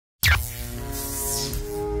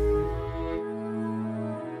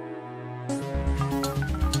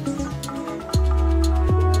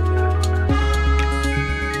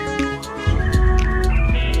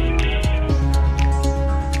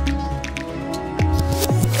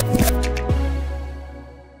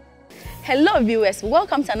Hello viewers,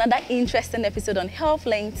 welcome to another interesting episode on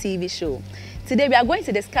HealthLink TV show. Today we are going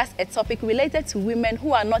to discuss a topic related to women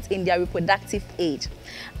who are not in their reproductive age.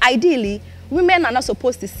 Ideally, women are not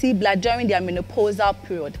supposed to see blood during their menopausal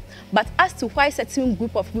period, but as to why certain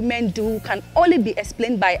group of women do can only be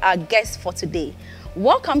explained by our guest for today.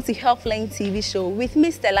 Welcome to HealthLink TV show with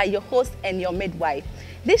me Stella, your host and your midwife.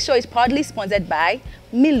 This show is proudly sponsored by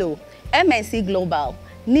Milo, MNC Global,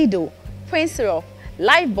 Nido, Prince Syrup,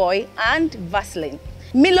 Lifebuoy and Vaseline.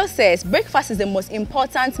 Milo says breakfast is the most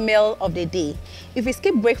important meal of the day. If you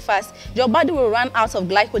skip breakfast, your body will run out of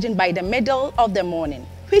glycogen by the middle of the morning,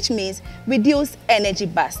 which means reduced energy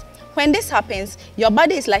burst. When this happens, your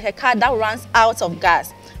body is like a car that runs out of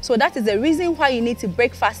gas. So that is the reason why you need to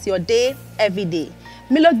breakfast your day every day.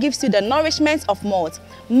 Milo gives you the nourishment of malt,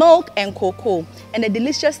 milk and cocoa, and the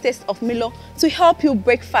delicious taste of Milo to help you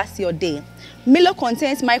breakfast your day. Milo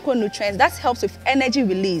contains micronutrients that helps with energy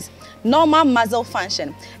release, normal muscle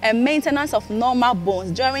function, and maintenance of normal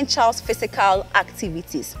bones during child's physical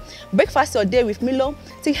activities. Breakfast your day with Milo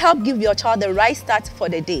to help give your child the right start for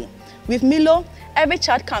the day. With Milo, every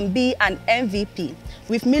child can be an MVP.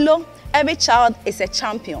 With Milo, every child is a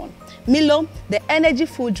champion. Milo, the energy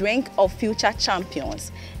food drink of future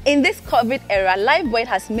champions. In this COVID era, Lifebuoy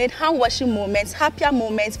has made hand washing moments happier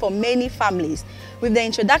moments for many families. With the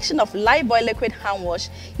introduction of Lifebuoy liquid hand wash,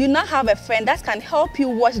 you now have a friend that can help you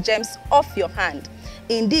wash germs off your hand.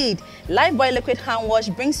 Indeed, Lifebuoy liquid hand wash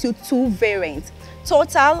brings you two variants,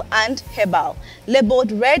 Total and Herbal,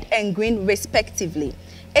 labeled red and green respectively.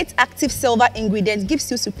 Its active silver ingredient gives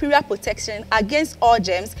you superior protection against all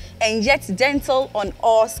germs and yet gentle on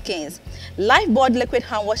all skins. Lifebuoy liquid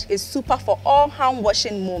hand wash is super for all hand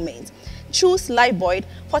washing moments. Choose Lifebuoy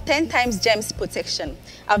for 10 times germs protection.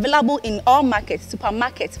 Available in all markets,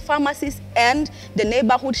 supermarkets, pharmacies, and the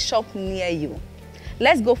neighborhood shop near you.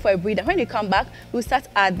 Let's go for a breather. When we come back, we'll start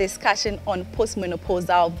our discussion on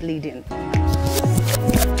postmenopausal bleeding.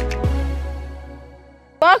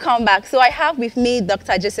 Welcome back. So I have with me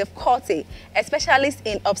Dr. Joseph Korte, a specialist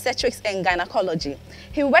in obstetrics and gynecology.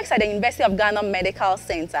 He works at the University of Ghana Medical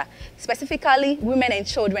Center, specifically Women and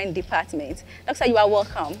Children Department. Doctor, you are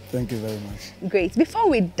welcome. Thank you very much. Great. Before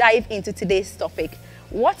we dive into today's topic,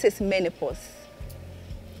 what is menopause?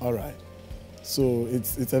 All right. So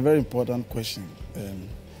it's a very important question.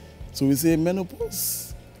 So we say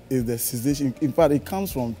menopause is the cessation. In fact, it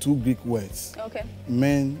comes from two Greek words. Okay.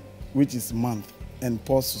 Men, which is month, and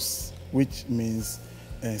pausus, which means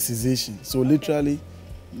cessation. So literally,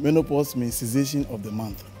 menopause means cessation of the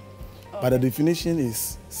month. But the definition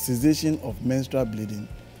is cessation of menstrual bleeding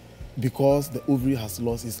because the ovary has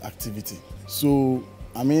lost its activity. So,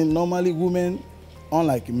 I mean, normally women,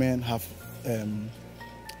 unlike men, have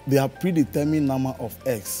they have predetermined number of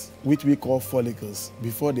eggs, which we call follicles,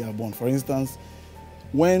 before they are born. For instance,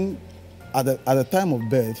 when at the time of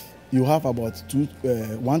birth, you have about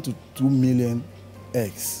 1 to 2 million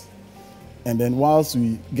eggs, and then whilst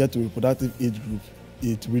we get to reproductive age group,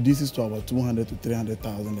 it reduces to about 200 to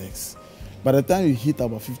 300,000 eggs. By the time you hit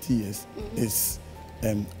about 50 years, it's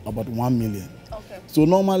about 1 million. Okay. So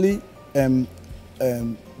normally,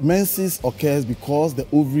 menses occurs because the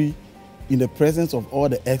ovary, in the presence of all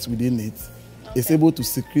the eggs within it, is able to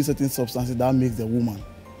secrete certain substances that makes the woman,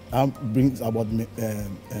 that brings about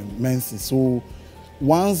menses. So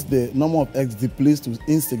once the number of eggs depletes to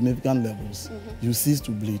insignificant levels, you cease to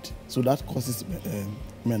bleed. So that causes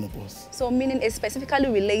menopause. So meaning it's specifically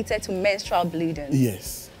related to menstrual bleeding?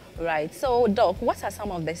 Yes. Right. So Doc, what are some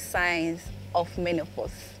of the signs of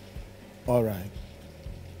menopause? All right.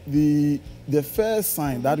 The first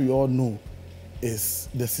sign that we all know is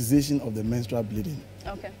the cessation of the menstrual bleeding.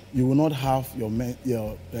 Okay. You will not have your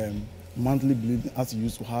monthly bleeding as you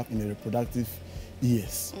used to have in the reproductive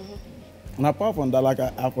years. And apart from that, like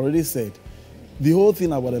I've already said, the whole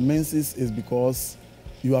thing about the menses is because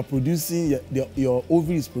you are producing, your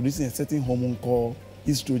ovary is producing a certain hormone called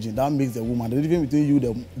estrogen that makes the woman. The difference between you,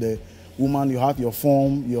 the woman, you have your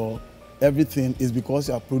form, your everything, is because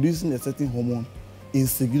you are producing a certain hormone in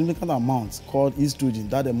significant amounts called estrogen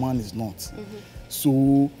that the man is not.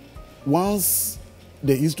 So once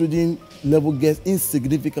the estrogen level gets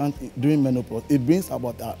insignificant during menopause, it brings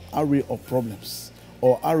about an array of problems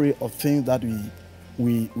or array of things that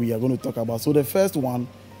we are going to talk about. So the first one,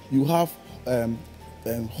 you have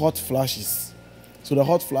hot flashes. So the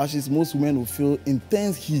hot flashes, most women will feel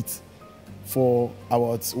intense heat for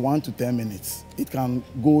about 1 to 10 minutes. It can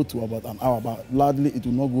go to about an hour, but largely it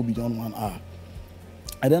will not go beyond 1 hour.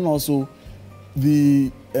 And then also,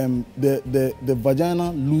 the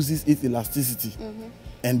vagina loses its elasticity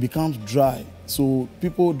and becomes dry. So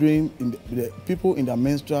people in their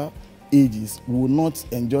menstrual ages will not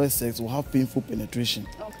enjoy sex or have painful penetration.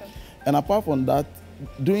 Okay. And apart from that,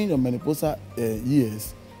 during your menopausal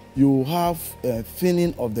years, you have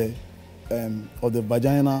thinning of the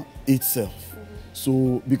vagina itself.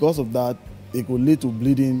 So because of that, it could lead to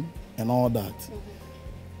bleeding and all that.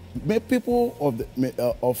 People of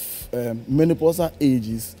menopausal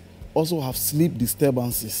ages also have sleep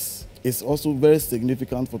disturbances. It's also very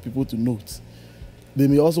significant for people to note. They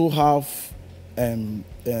may also have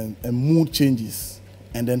mood changes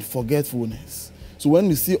and then forgetfulness. So when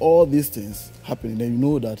you see all these things happening, then you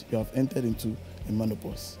know that you have entered into a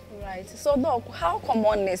menopause. Right. So, Doc, how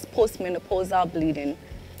common is postmenopausal bleeding?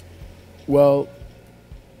 Well,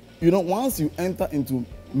 once you enter into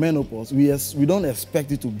menopause, we don't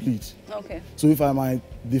expect it to bleed. Okay. So if I might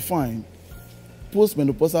define,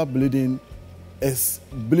 postmenopausal bleeding is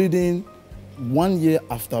bleeding 1 year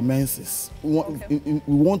after menses. We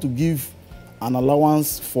want to give an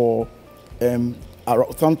allowance for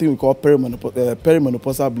something we call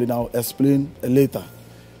perimenopausal bleeding. I'll explain later.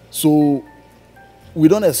 So we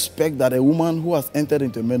don't expect that a woman who has entered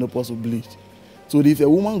into menopause will bleed. So if a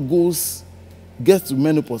woman gets to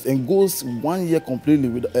menopause and goes 1 year completely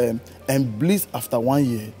with, and bleeds after 1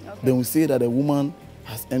 year, then we say that a woman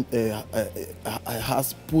has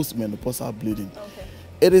postmenopausal bleeding. Okay.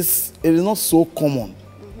 It is not so common.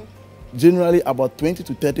 Generally, about 20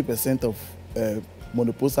 to 30% of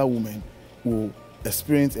menopausal women will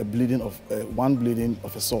experience a bleeding of one bleeding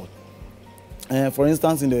of a sort. For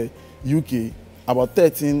instance, in the UK, about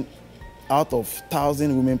 13 out of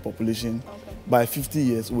 1,000 women population by 50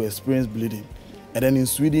 years will experience bleeding. And then in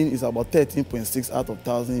Sweden, it's about 13.6 out of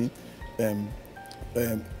 1,000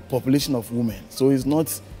 population of women. So it's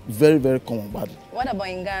not very, very common. But what about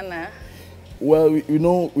in Ghana? Well, we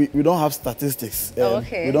don't have statistics.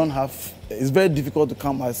 Okay. We don't have. It's very difficult to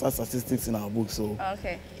come by such statistics in our book. So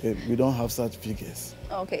we don't have such figures.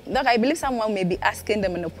 Okay. Doc, I believe someone may be asking the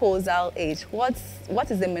menopausal age. What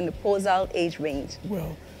is the menopausal age range?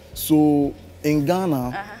 Well, so in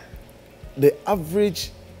Ghana, the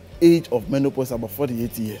average age of menopause is about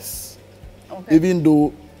 48 years. Okay. Even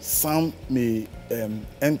though some may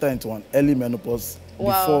enter into an early menopause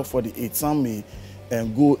before 48, some may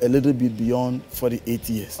go a little bit beyond 48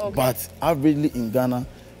 years. Okay. But averagely in Ghana,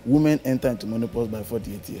 women enter into menopause by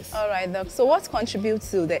 48 years. All right, Doc. So what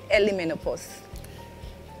contributes to the early menopause?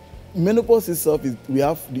 Menopause itself is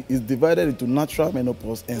divided into natural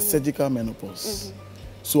menopause and surgical menopause.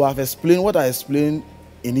 So what I explained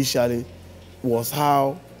initially was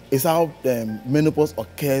how menopause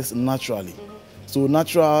occurs naturally. So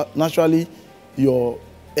naturally, your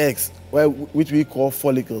eggs, which we call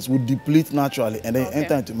follicles, will deplete naturally and then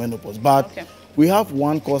enter into menopause. But we have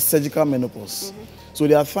one called surgical menopause. So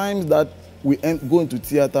there are times that we go into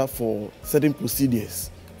theater for certain procedures.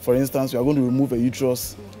 For instance, we are going to remove a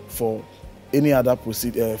uterus for any other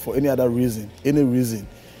for any other reason,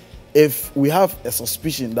 If we have a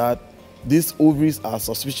suspicion that these ovaries are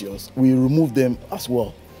suspicious, we remove them as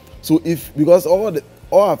well. So because all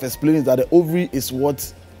I've explained is that the ovary is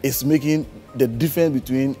what is making the difference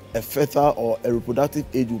between a fertile or a reproductive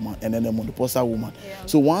age woman and then a menopausal woman. Yeah.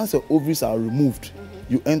 So once the ovaries are removed,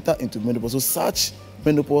 you enter into menopause. So such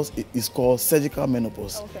menopause is called surgical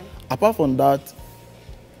menopause. Okay. Apart from that,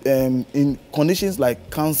 in conditions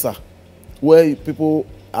like cancer, where people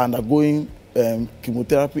are undergoing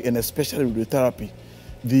chemotherapy and especially radiotherapy,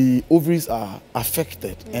 the ovaries are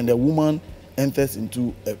affected and the woman enters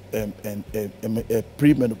into a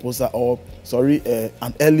premenopausal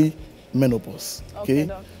an early menopause. Okay,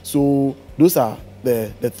 so those are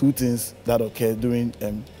the two things that occur during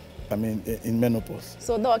in menopause.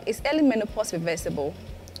 So, Doc, is early menopause reversible?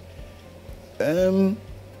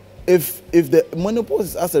 If the menopause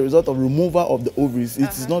is as a result of removal of the ovaries, it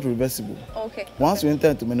is not reversible. Okay. Once you enter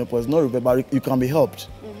into menopause, it's not reversible. You can be helped,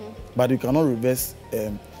 but you cannot reverse.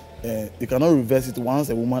 You cannot reverse it once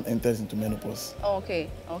a woman enters into menopause. Okay.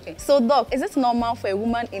 So, Doc, is it normal for a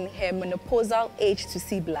woman in her menopausal age to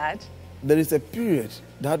see blood? There is a period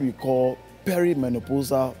that we call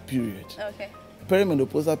perimenopausal period. Okay.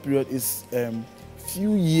 Perimenopausal period is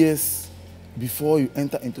few years before you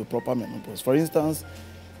enter into proper menopause. For instance,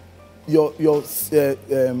 your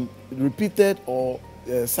repeated or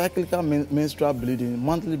cyclical menstrual bleeding,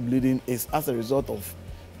 monthly bleeding, is as a result of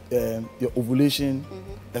your ovulation,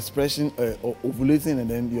 expression, or ovulating, and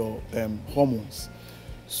then your hormones.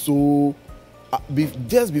 So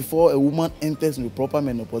just before a woman enters into proper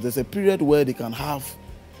menopause, there's a period where they can have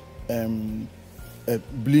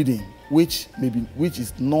bleeding, which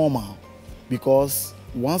is normal, because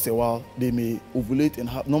once a while they may ovulate and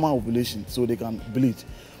have normal ovulation, so they can bleed.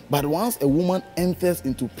 But once a woman enters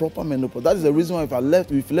into proper menopause, that is the reason why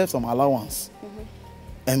we've left some allowance.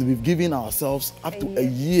 And we've given ourselves up to a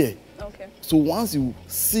year. Okay. So once you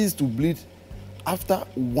cease to bleed after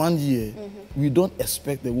 1 year, we don't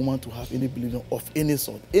expect the woman to have any bleeding of any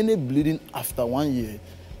sort. Any bleeding after 1 year,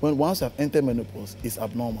 once you have entered menopause, is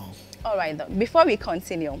abnormal. All right, then. Before we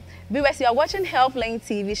continue, viewers, you are watching HealthLink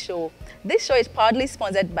TV show. This show is proudly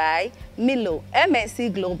sponsored by Milo,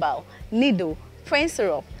 MNC Global, Nido, Prince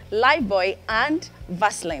Syrup, Lifebuoy, and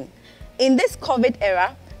Vaseline. In this COVID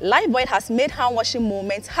era, Lifebuoy has made hand washing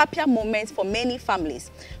moments happier moments for many families.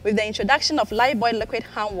 With the introduction of Lifebuoy liquid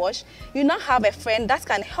hand wash, you now have a friend that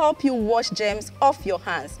can help you wash germs off your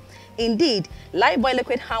hands. Indeed, Lifebuoy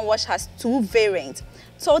liquid hand wash has 2 variants,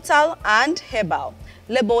 total and herbal,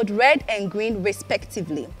 labeled red and green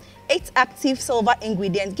respectively. 8 active silver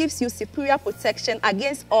ingredients gives you superior protection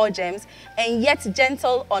against all germs and yet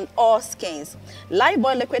gentle on all skins.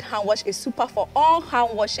 Lifebuoy liquid hand wash is super for all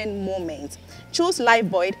hand washing moments. Choose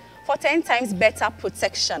Lifebuoy for 10 times better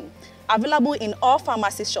protection. Available in all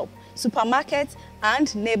pharmacy shops, supermarkets,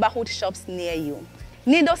 and neighborhood shops near you.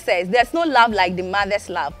 Nido says there's no love like the mother's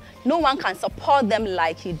love. No one can support them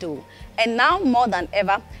like you do. And now more than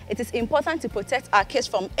ever, it is important to protect our kids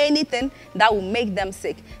from anything that will make them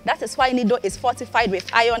sick. That is why Nido is fortified with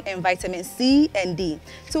iron and vitamin C and D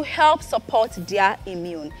to help support their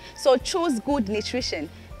immune. So choose good nutrition.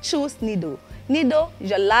 Choose Nido. Nido,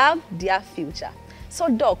 your love, their future. So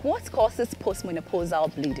Doc, what causes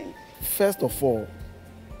postmenopausal bleeding? First of all,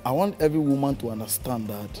 I want every woman to understand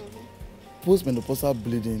that postmenopausal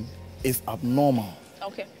bleeding is abnormal.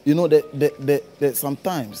 Okay. You know,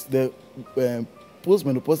 sometimes the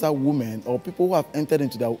postmenopausal women or people who have entered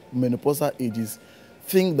into their menopausal ages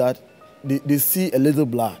think that they see a little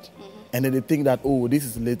blood and then they think that, oh, this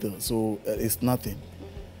is little, so it's nothing.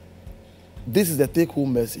 This is the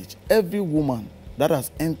take-home message. Every woman that has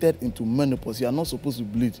entered into menopause, you are not supposed to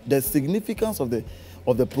bleed. The significance of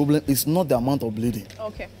the problem is not the amount of bleeding.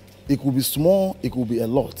 Okay. It could be small, it could be a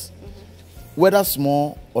lot. Whether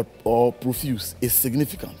small or profuse is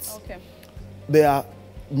significant. Okay. There are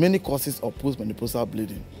many causes of postmenopausal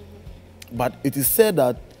bleeding. But it is said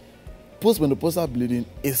that postmenopausal bleeding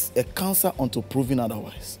is a cancer until proven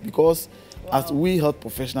otherwise. Because as we health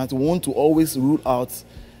professionals, we want to always rule out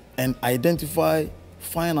and identify,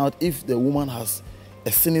 find out if the woman has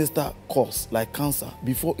a sinister cause like cancer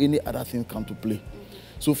before any other thing come to play.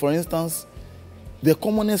 So for instance, the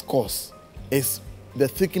commonest cause is the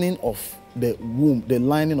thickening of the womb, the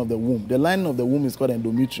lining of the womb. The lining of the womb is called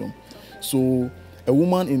endometrium. So a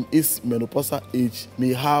woman in its menopausal age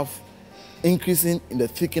may have increasing in the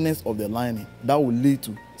thickness of the lining. That will lead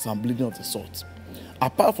to some bleeding of the sort.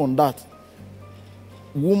 Apart from that,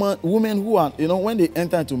 women who are, when they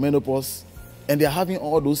enter into menopause and they're having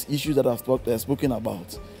all those issues that I've spoken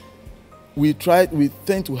about, we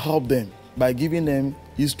tend to help them by giving them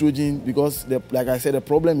estrogen, because like I said, the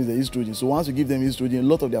problem is the estrogen. So once you give them estrogen, a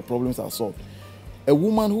lot of their problems are solved. A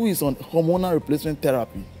woman who is on hormonal replacement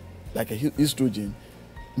therapy, like estrogen,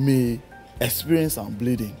 may experience some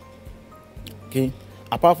bleeding. Okay.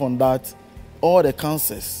 Apart from that, all the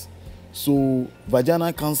cancers, so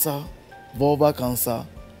vaginal cancer, vulvar cancer,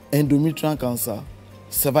 endometrial cancer,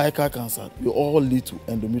 cervical cancer, will all lead to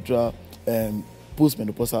endometrial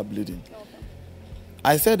postmenopausal bleeding. Okay.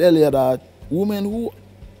 I said earlier that women who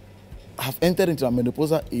have entered into a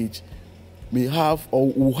menopausal age may have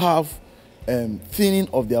or will have thinning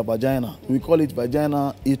of their vagina. We call it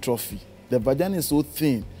vaginal atrophy. The vagina is so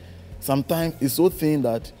thin, sometimes it's so thin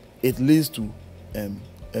that it leads to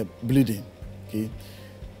bleeding. Okay.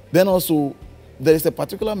 Then also, there is a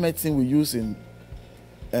particular medicine we use in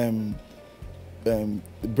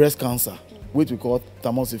breast cancer, which we call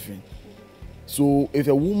tamoxifen. So if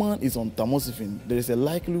a woman is on tamoxifen, there is a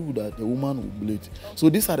likelihood that the woman will bleed. Okay. So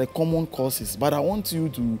these are the common causes. But I want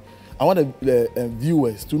the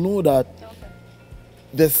viewers to know that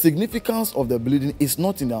the significance of the bleeding is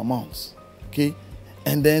not in the amounts. Okay?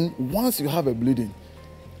 And then once you have a bleeding,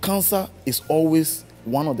 cancer is always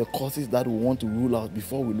one of the causes that we want to rule out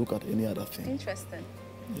before we look at any other thing. Interesting.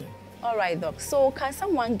 Yeah. All right, Doc. So can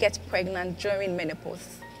someone get pregnant during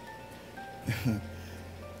menopause?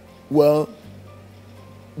 Well,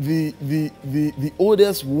 the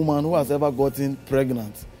oldest woman who has ever gotten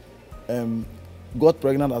pregnant got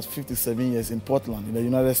pregnant at 57 years in Portland, in the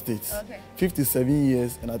United States. Okay. 57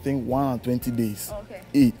 years and I think 120 days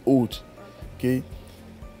old. Okay.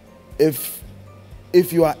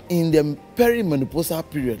 If you are in the perimenopausal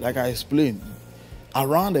period, like I explained,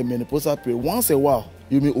 around the menopausal period, once a while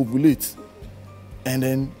you may ovulate. and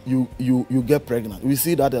then you get pregnant. We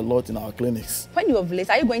see that a lot in our clinics. When you ovulate,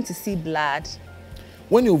 are you going to see blood?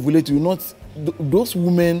 When you ovulate, you not those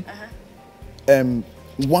women.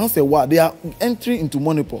 Once a while they are entering into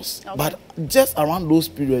menopause, but just around those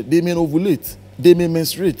periods they may ovulate, they may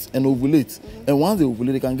menstruate and ovulate, and once they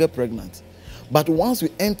ovulate they can get pregnant. But once you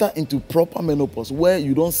enter into proper menopause where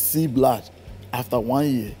you don't see blood after 1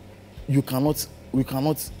 year, we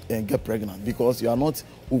cannot get pregnant because you are not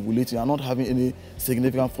ovulating, you are not having any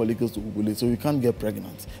significant follicles to ovulate, so you can't get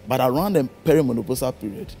pregnant. But around the perimenopausal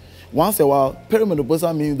period, once a while,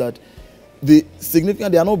 perimenopausal means that they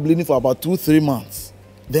are not bleeding for about 2-3 months.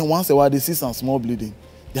 Then once a while they see some small bleeding.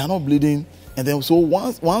 They are not bleeding, and then so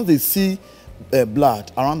once they see blood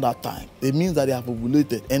around that time, it means that they have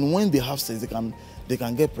ovulated, and when they have sex, they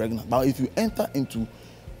can get pregnant. But if you enter into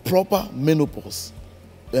proper menopause,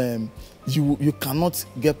 you cannot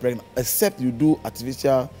get pregnant except you do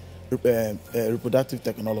artificial reproductive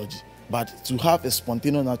technology. But to have a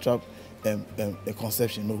spontaneous natural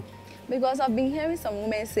conception, no. Because I've been hearing some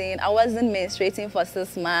women saying, I wasn't menstruating for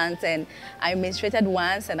 6 months and I menstruated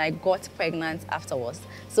once and I got pregnant afterwards.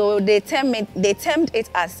 So they termed it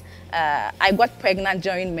as I got pregnant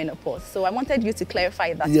during menopause. So I wanted you to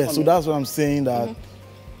clarify that. Yes, so that's what I'm saying, that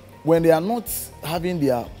when they are not having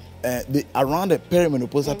their, around the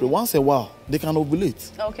perimenopausal period, once a while, they can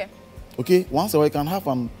ovulate. Okay. Okay, once a while, you can have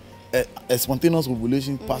a spontaneous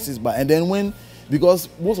ovulation passes by, and then because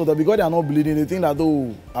most of them, because they are not bleeding, they think that,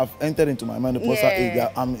 oh, I've entered into my menopausal age,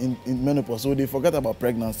 I'm in menopause, so they forget about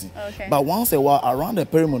pregnancy. Okay. But once a while, around the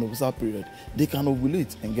perimenopausal period, they can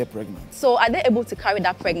ovulate and get pregnant. So are they able to carry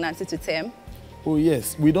that pregnancy to term? Oh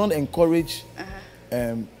yes, we don't encourage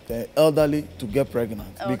the elderly to get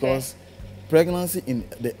pregnant because pregnancy in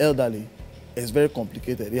the elderly is very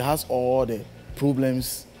complicated. It has all the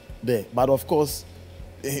problems there. But of course,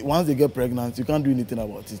 once they get pregnant, you can't do anything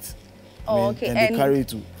about it. And they carry it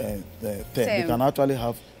to term. They can actually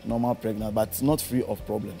have normal pregnancy, but it's not free of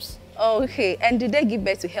problems. Okay, and do they give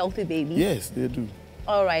birth to healthy babies? Yes, they do.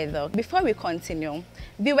 All right, though. Before we continue,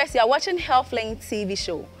 viewers, you are watching HealthLink TV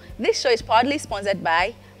show. This show is proudly sponsored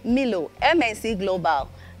by Milo, MNC Global,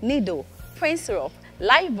 Nido, Prince Syrup,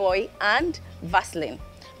 Lifebuoy, and Vaseline.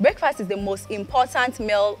 Breakfast is the most important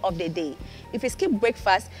meal of the day. If you skip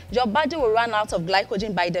breakfast, your body will run out of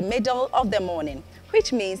glycogen by the middle of the morning,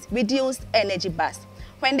 which means reduced energy burst.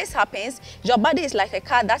 When this happens, your body is like a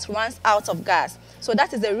car that runs out of gas. So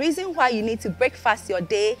that is the reason why you need to breakfast your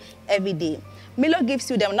day every day. Milo gives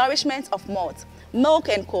you the nourishment of malt, milk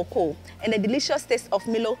and cocoa, and the delicious taste of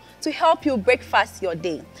Milo to help you breakfast your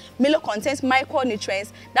day. Milo contains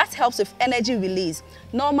micronutrients that helps with energy release,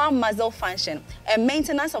 normal muscle function, and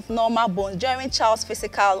maintenance of normal bones during child's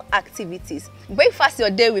physical activities. Breakfast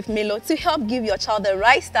your day with Milo to help give your child the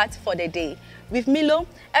right start for the day. With Milo,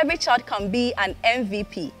 every child can be an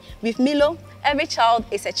MVP. With Milo, every child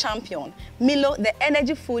is a champion. Milo, the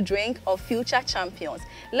energy food drink of future champions.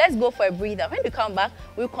 Let's go for a breather. When we come back,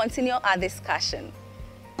 we'll continue our discussion.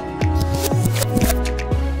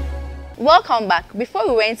 Welcome back. Before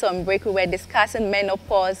we went on break, we were discussing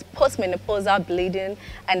menopause, postmenopausal bleeding,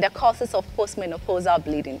 and the causes of postmenopausal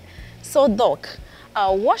bleeding. So, Doc,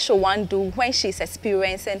 what should one do when she's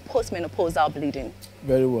experiencing postmenopausal bleeding?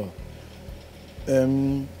 Very well.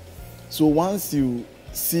 So once you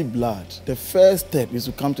see blood, the first step is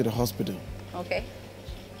to come to the hospital. Okay.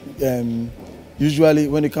 Usually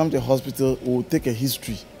when you come to the hospital, we'll take a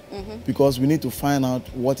history because we need to find out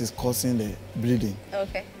what is causing the bleeding.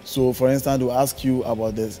 Okay. So for instance, we'll ask you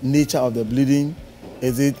about the nature of the bleeding.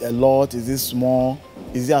 Is it a lot? Is it small?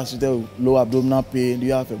 Is it associated with low abdominal pain? Do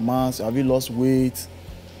you have a mass? Have you lost weight?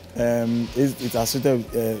 Is it associated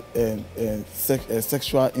with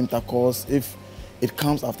sexual intercourse? If it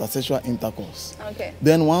comes after sexual intercourse. Okay.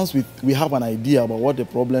 Then once we have an idea about what the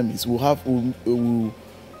problem is, we'll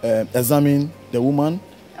examine the woman.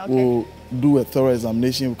 Okay. We'll do a thorough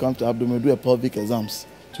examination. We'll come to abdomen, do a pelvic exams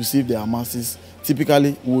to see if there are masses.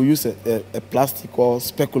 Typically, we'll use a plastic or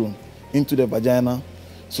speculum into the vagina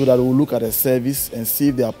so that we'll look at the cervix and see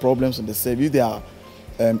if there are problems on the cervix. If there are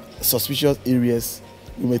suspicious areas,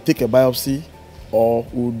 we may take a biopsy or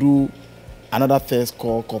we'll do another test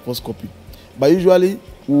called colposcopy. But usually,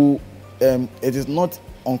 it is not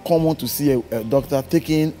uncommon to see a doctor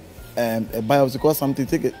taking a biopsy because something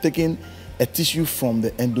taking a tissue from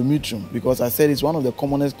the endometrium, because I said it's one of the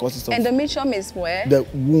commonest causes of endometrium is where the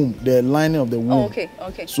womb, the lining of the womb. Oh, okay,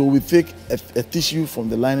 okay. So we take a tissue from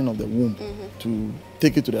the lining of the womb to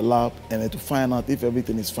take it to the lab and to find out if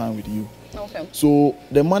everything is fine with you. Okay. So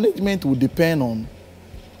the management will depend on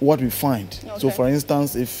what we find. Okay. So for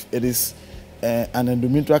instance, if it is an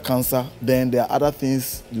endometrial cancer, then there are other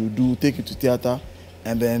things you do, take it to theater,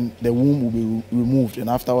 and then the womb will be removed, and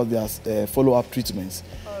afterwards there's follow-up treatments.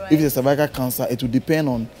 Right. If it's a cervical cancer, it will depend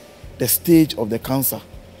on the stage of the cancer.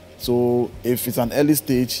 So if it's an early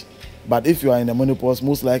stage, but if you are in the menopause,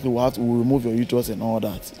 most likely we'll remove your uterus and all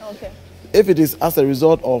that. Okay. If it is as a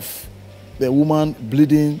result of the woman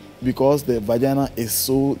bleeding because the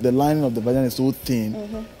lining of the vagina is so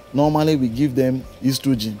thin, normally we give them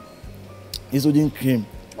estrogen cream.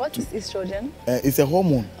 What is estrogen? It's a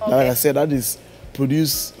hormone, like I said, that is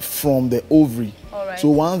produced from the ovary. Right. So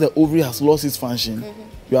once the ovary has lost its function,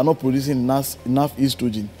 you are not producing enough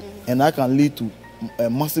estrogen, and that can lead to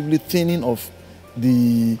massively thinning of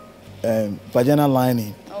the vaginal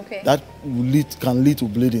lining. Okay. That can lead to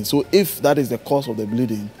bleeding. So if that is the cause of the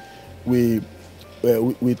bleeding, we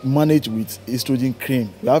manage with estrogen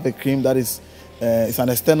cream. We have a cream that is it's an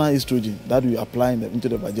external estrogen that we apply into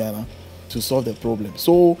the vagina to solve the problem.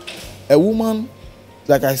 So a woman,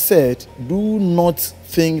 like I said, do not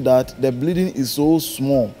think that the bleeding is so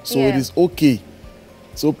small, so it is okay.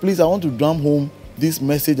 So please, I want to drum home this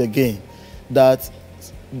message again, that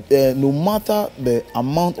no matter the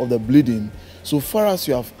amount of the bleeding, so far as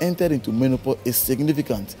you have entered into menopause, is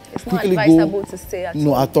significant. It's not advisable to stay at home.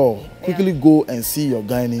 No, at all. Quickly go and see your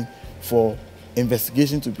gynae for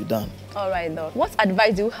investigation to be done. All right, Doc. What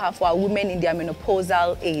advice do you have for our women in their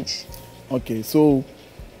menopausal age? Okay, so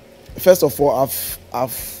first of all,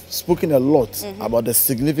 I've spoken a lot about the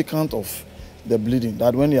significance of the bleeding.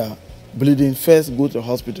 That when you are bleeding, first go to the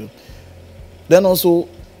hospital. Then also,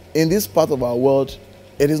 in this part of our world,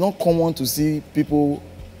 it is not common to see people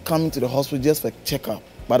coming to the hospital just for checkup.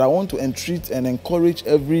 But I want to entreat and encourage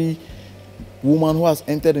every woman who has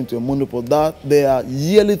entered into a menopause that there are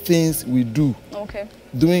yearly things we do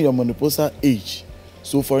during your menopausal age.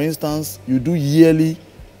 So for instance, you do yearly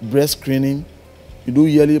breast screening, you do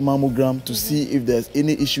yearly mammogram to see if there's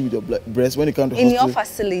any issue with your breast when you come to hospital. In your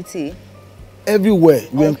facility? Everywhere.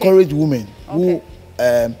 We encourage women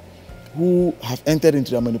who have entered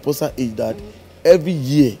into their menopausal age that every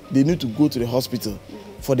year they need to go to the hospital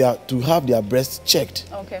to have their breasts checked.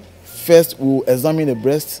 Okay. First, we'll examine the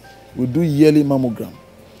breast, we'll do yearly mammogram.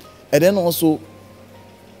 And then also,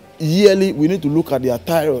 yearly, we need to look at their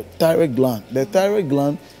thyroid gland. The thyroid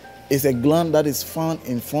gland is a gland that is found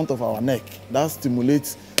in front of our neck that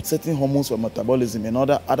stimulates certain hormones for metabolism and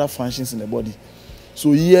other functions in the body.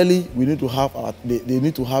 So yearly, we need to have they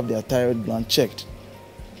need to have their thyroid gland checked.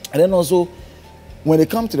 And then also, when they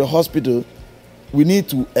come to the hospital, we need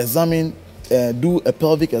to examine, do a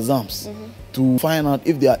pelvic exams to find out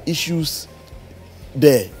if there are issues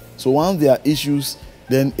there. So once there are issues,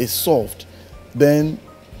 then it's solved. Then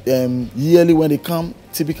yearly when they come,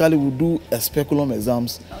 typically we'll do a speculum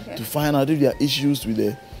exams to find out if there are issues with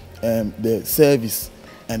the cervix.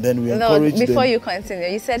 And then we encourage them. Before you continue,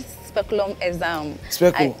 you said speculum exam.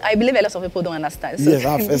 I believe a lot of people don't understand. So. Yes,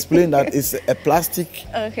 I've explained that it's a plastic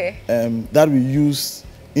that we use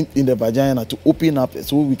in the vagina to open up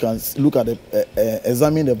so we can look at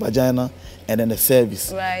examine the vagina and then the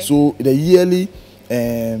cervix. Right. So the yearly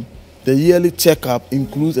checkup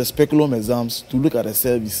includes the speculum exams to look at the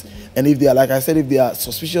cervix. And if they are, like I said, if they are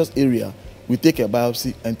suspicious area, we take a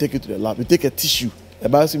biopsy and take it to the lab. We take a tissue, a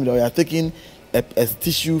biopsy, we are taking a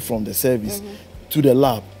tissue from the cervix to the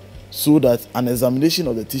lab so that an examination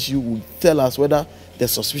of the tissue will tell us whether the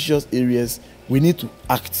suspicious areas we need to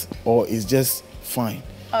act or is just fine.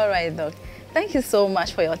 All right, Doc. Thank you so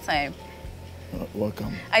much for your time.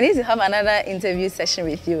 Welcome. I need to have another interview session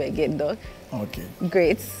with you again, Doc. Okay.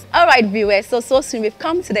 Great. All right, viewers. So soon we've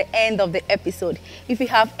come to the end of the episode. If you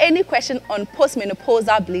have any question on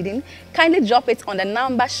postmenopausal bleeding, kindly drop it on the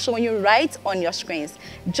number showing you right on your screens.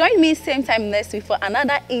 Join me same time next week for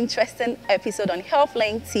another interesting episode on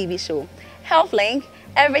HealthLink TV show. HealthLink,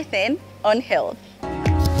 everything on health.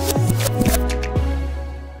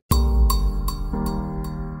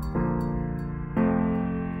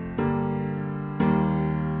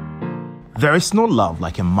 There is no love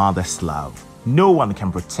like a mother's love. No one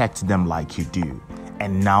can protect them like you do.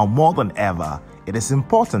 And now more than ever, it is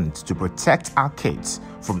important to protect our kids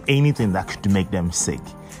from anything that could make them sick.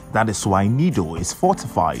 That is why Nido is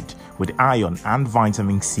fortified with iron and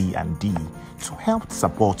vitamin C and D to help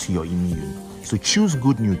support your immune. So choose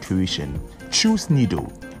good nutrition. Choose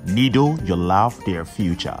Nido. Nido, your love, their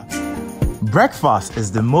future. Breakfast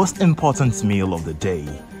is the most important meal of the day.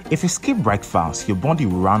 If you skip breakfast, your body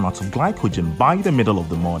will run out of glycogen by the middle of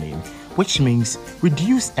the morning, which means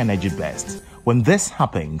reduced energy burst, When this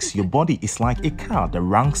happens, your body is like a car that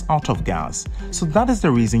runs out of gas. So that is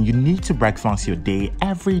the reason you need to breakfast your day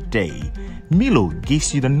every day. Milo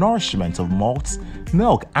gives you the nourishment of malts,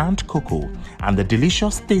 milk and cocoa, and the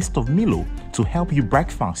delicious taste of Milo to help you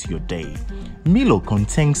breakfast your day. Milo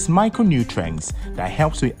contains micronutrients that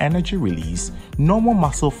helps with energy release, normal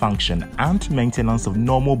muscle function, and maintenance of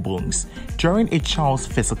normal bones during a child's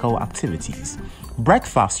physical activities.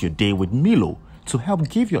 Breakfast your day with Milo to help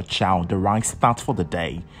give your child the right start for the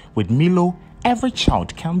day. With Milo, every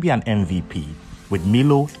child can be an MVP. With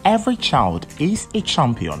Milo, every child is a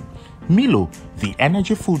champion. Milo, the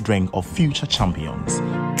energy food drink of future champions.